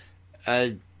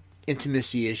an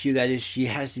intimacy issue. That is, she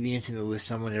has to be intimate with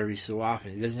someone every so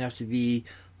often. It doesn't have to be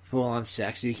full-on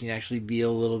sex. It can actually be a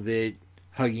little bit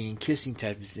hugging and kissing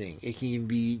type of thing. It can even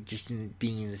be just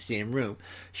being in the same room.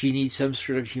 She needs some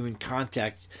sort of human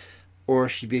contact, or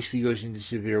she basically goes into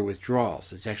severe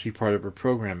withdrawals. It's actually part of her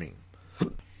programming.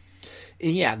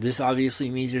 And yeah, this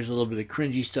obviously means there's a little bit of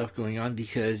cringy stuff going on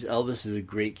because Elvis is a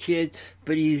great kid,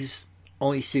 but he's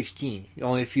only 16.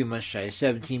 Only a few months shy of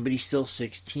 17, but he's still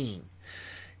 16.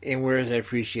 And whereas I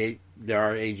appreciate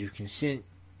our age of consent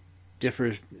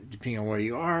differs depending on where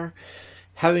you are,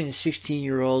 having a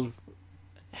 16-year-old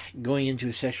going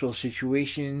into sexual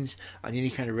situations on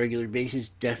any kind of regular basis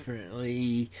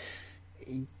definitely,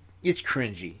 it's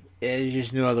cringy. There's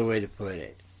just no other way to put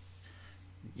it.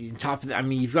 On top of that,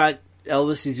 you've got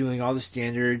Elvis is doing all the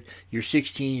standard. You're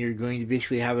 16, you're going to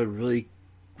basically have a really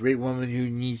great woman who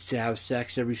needs to have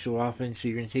sex every so often, so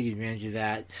you're going to take advantage of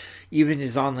that. Even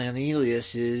his online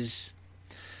alias is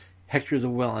Hector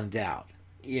the Well-Endowed,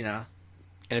 and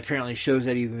apparently shows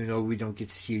that even though we don't get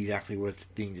to see exactly what's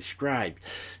being described.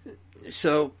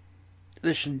 So,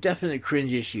 there's some definite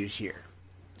cringe issues here.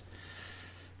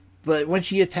 But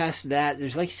once you get past that,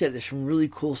 there's, like I said, there's some really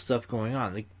cool stuff going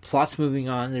on. The plot's moving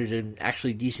on. There's an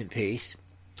actually decent pace.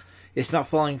 It's not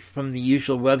falling from the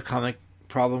usual webcomic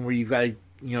problem where you've got to,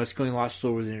 it's going a lot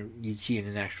slower than you'd see in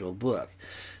an actual book.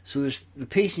 So the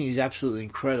pacing is absolutely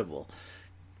incredible.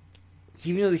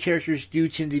 Even though the characters do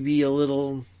tend to be a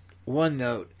little one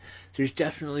note, there's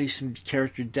definitely some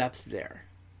character depth there.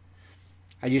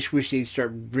 I just wish they'd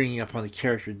start bringing up on the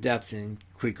character depth and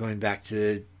quit going back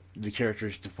to the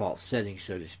character's default setting,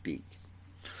 so to speak.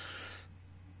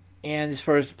 And as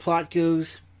far as the plot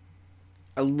goes,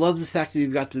 I love the fact that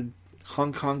you've got the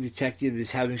Hong Kong detective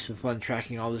is having some fun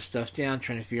tracking all this stuff down,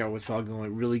 trying to figure out what's all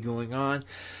really going on.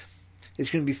 It's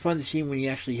going to be fun to see when he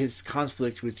actually hits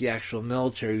conflict with the actual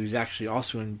military, who's actually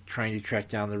also trying to track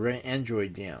down the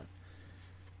android down.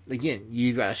 Again,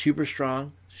 you've got a super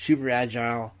strong, super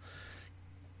agile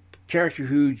character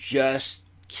who just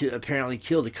apparently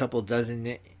killed a couple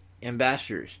dozen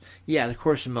ambassadors. Yeah, of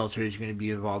course the military is going to be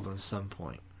involved at some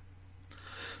point.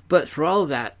 But for all of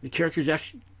that, the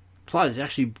plot is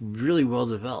actually really well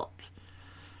developed.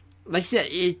 Like I said,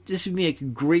 this would be a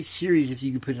great series if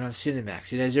you could put it on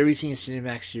Cinemax. It has everything a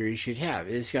Cinemax series should have.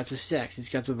 It's got the sex, it's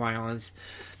got the violence,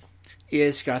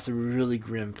 it's got the really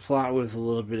grim plot with a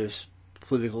little bit of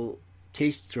political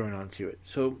taste thrown onto it.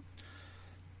 So,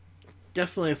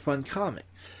 definitely a fun comic.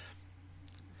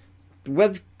 The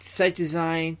website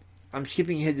design, I'm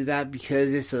skipping ahead to that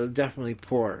because it's definitely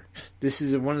poor. This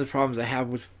is one of the problems I have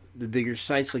with the bigger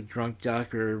sites like Drunk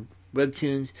Duck or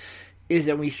Webtoons, is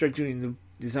that when you start doing the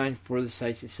design for the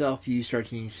sites itself, you start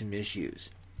getting some issues.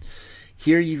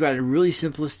 Here you've got a really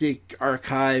simplistic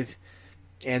archive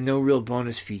and no real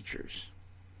bonus features.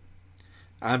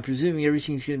 I'm presuming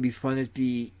everything's going to be fun at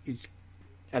the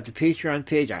Patreon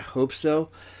page. I hope so.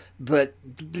 But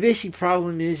the basic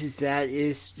problem is that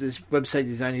this website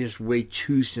design is just way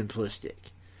too simplistic.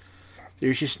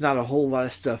 There's just not a whole lot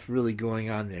of stuff really going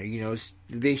on there. It's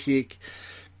the basic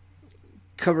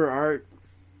cover art,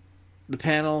 the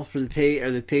panel for the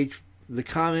page, the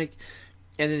comic,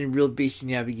 and then real basic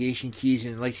navigation keys,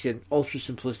 and like I said, an ultra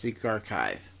simplistic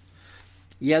archive.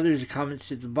 Yeah, there's a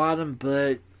comments at the bottom,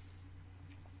 but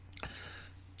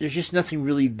there's just nothing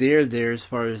really there as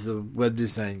far as the web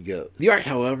design goes. The art,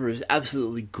 however, is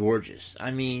absolutely gorgeous. I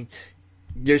mean,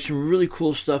 there's some really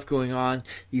cool stuff going on.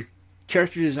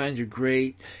 Character designs are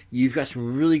great. You've got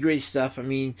some really great stuff. I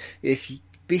mean, if you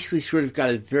basically sort of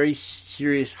got a very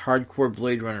serious, hardcore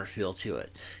Blade Runner feel to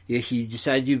it. If you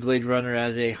decide to do Blade Runner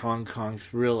as a Hong Kong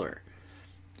thriller,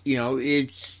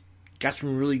 it's got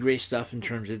some really great stuff in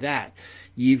terms of that.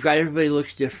 You've got everybody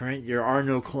looks different. There are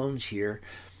no clones here.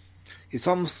 It's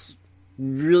almost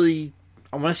really,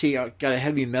 I want to say, got a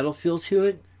heavy metal feel to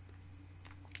it.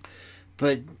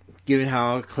 But given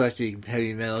how eclectic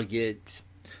heavy metal gets,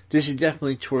 this is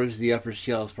definitely towards the upper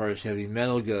scale as far as heavy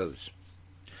metal goes.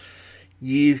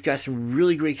 You've got some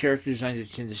really great character designs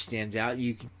that tend to stand out.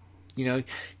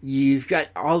 You've got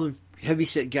all the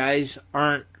heavyset guys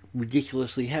aren't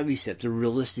ridiculously heavyset. They're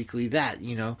realistically that.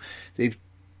 They've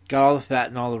got all the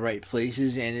fat in all the right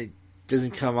places, and it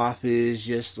doesn't come off as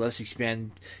just let's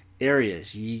expand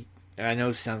areas. I know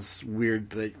it sounds weird,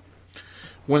 but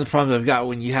one of the problems I've got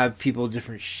when you have people of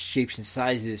different shapes and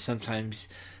sizes, sometimes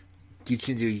you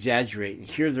tend to exaggerate. And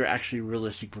here they're actually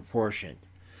realistic proportion.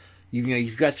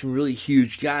 You've got some really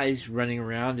huge guys running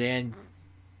around, and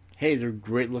hey, they're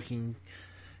great looking,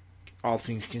 all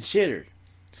things considered.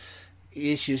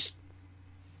 It's just,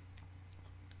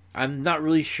 I'm not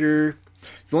really sure.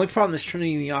 The only problem that's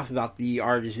turning me off about the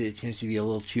art is that it tends to be a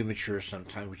little too mature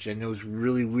sometimes, which I know is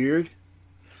really weird.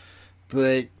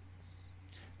 But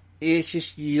it's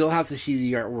just, you'll have to see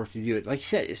the artwork to do it. Like I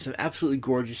said, it's some absolutely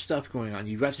gorgeous stuff going on.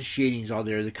 You've got the shadings all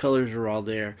there. The colors are all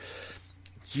there.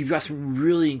 You've got some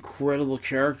really incredible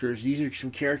characters. These are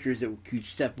some characters that could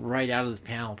step right out of the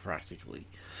panel practically.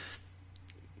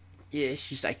 Yeah, it's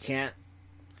just, I can't.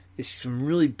 It's some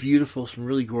really beautiful, some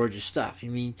really gorgeous stuff. I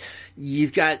mean,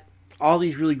 you've got all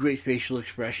these really great facial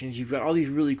expressions. You've got all these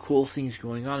really cool things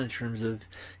going on in terms of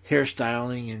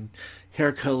hairstyling and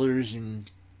hair colors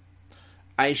and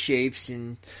eye shapes,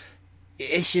 and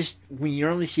it's just, when you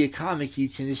normally see a comic, you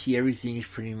tend to see everything is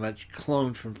pretty much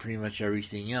cloned from pretty much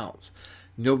everything else.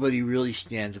 Nobody really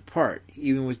stands apart.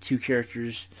 Even with two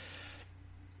characters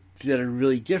that are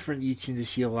really different, you tend to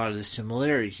see a lot of the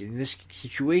similarities. In this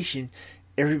situation,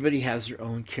 everybody has their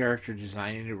own character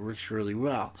design, and it works really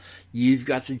well. You've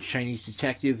got the Chinese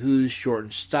detective who's short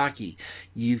and stocky.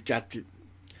 You've got the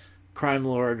crime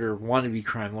lord, or wannabe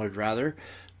crime lord rather,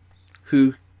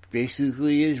 who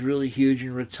basically is really huge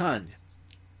and rotund.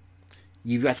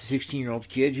 You've got the 16-year-old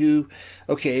kid who,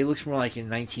 okay, looks more like a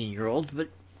 19-year-old, but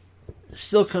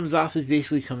still comes off as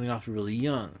basically coming off really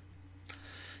young.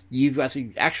 You've got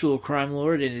the actual crime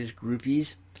lord and his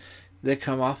groupies that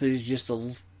come off as just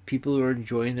people who are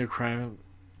enjoying their crime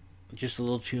just a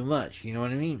little too much. You know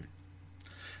what I mean?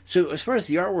 So as far as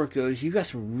the artwork goes, you've got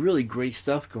some really great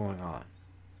stuff going on.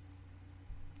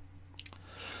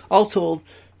 All told,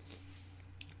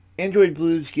 Android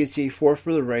Blues gets a 4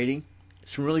 for the writing,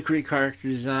 some really great character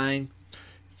design,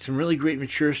 some really great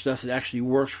mature stuff that actually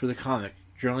works for the comic.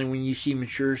 Generally, when you see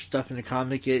mature stuff in a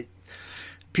comic,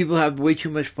 people have way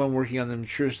too much fun working on the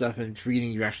mature stuff and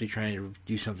forgetting you're actually trying to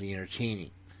do something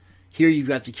entertaining. Here you've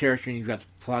got the character and you've got the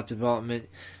plot development,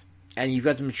 and you've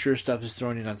got the mature stuff that's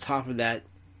thrown in on top of that,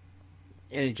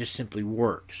 and it just simply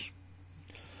works.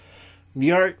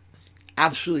 The art,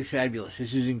 absolutely fabulous.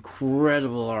 This is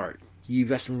incredible art. You've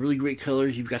got some really great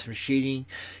colors, you've got some shading,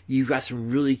 you've got some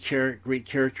really great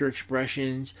character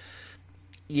expressions.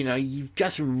 You've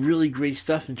got some really great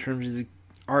stuff in terms of the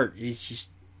art. It's just,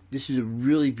 this is a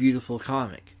really beautiful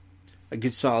comic. A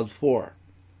good solid 4.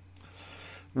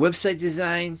 Website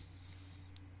design,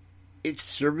 it's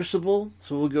serviceable,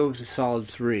 so we'll go with a solid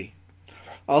 3.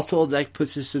 All told, that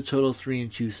puts us a total 3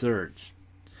 2/3.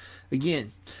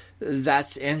 Again,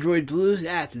 that's Android Blues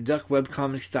at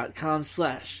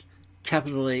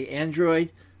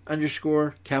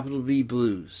theduckwebcomics.com/A_Android_B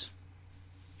Blues.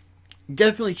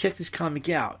 Definitely check this comic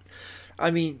out.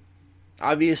 I mean,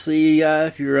 obviously,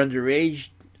 if you're underage,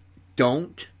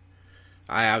 don't.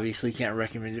 I obviously can't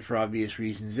recommend it for obvious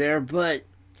reasons there, but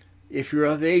if you're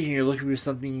of age and you're looking for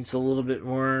something that's a little bit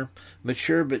more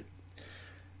mature, but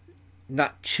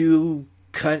not too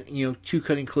cutting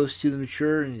close to the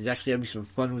mature, and is actually having some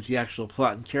fun with the actual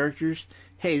plot and characters,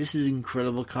 hey, this is an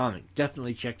incredible comic.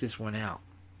 Definitely check this one out.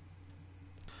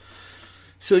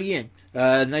 So again,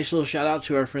 nice little shout out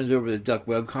to our friends over at Duck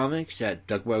Web Comics at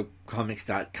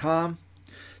duckwebcomics.com.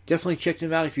 Definitely check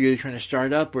them out if you're either trying to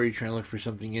start up or you're trying to look for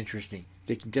something interesting.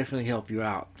 They can definitely help you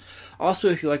out. Also,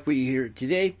 if you like what you hear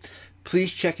today,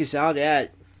 please check us out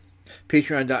at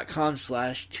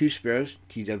patreon.com/twosparrows,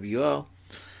 TWO,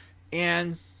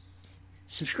 and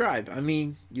subscribe. I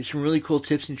mean, there's some really cool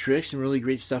tips and tricks and really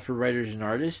great stuff for writers and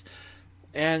artists.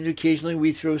 And occasionally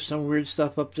we throw some weird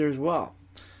stuff up there as well.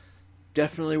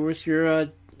 Definitely worth your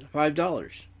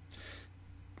 $5.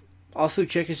 Also,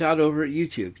 check us out over at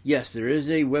YouTube. Yes, there is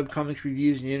a webcomics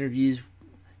reviews and interviews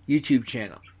YouTube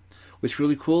channel. What's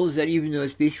really cool is that even though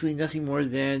it's basically nothing more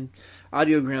than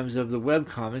audiograms of the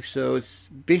webcomics, so it's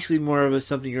basically more of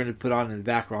something you're going to put on in the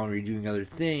background while you're doing other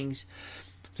things,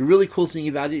 the really cool thing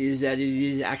about it is that it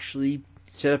is actually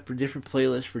set up for different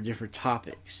playlists for different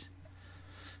topics.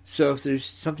 So if there's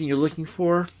something you're looking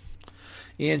for,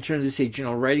 in terms of, say,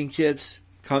 general writing tips,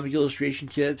 comic illustration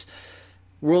tips,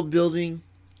 world building,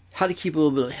 how to keep a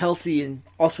little bit healthy, and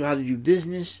also how to do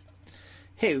business,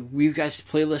 hey, we've got this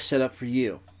playlist set up for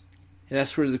you. And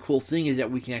that's sort of the cool thing, is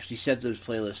that we can actually set those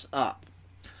playlists up.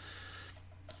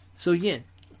 So again,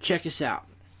 check us out.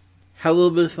 Have a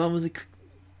little bit of fun with the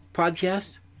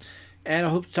podcast, and I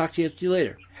hope to talk to you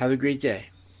later. Have a great day.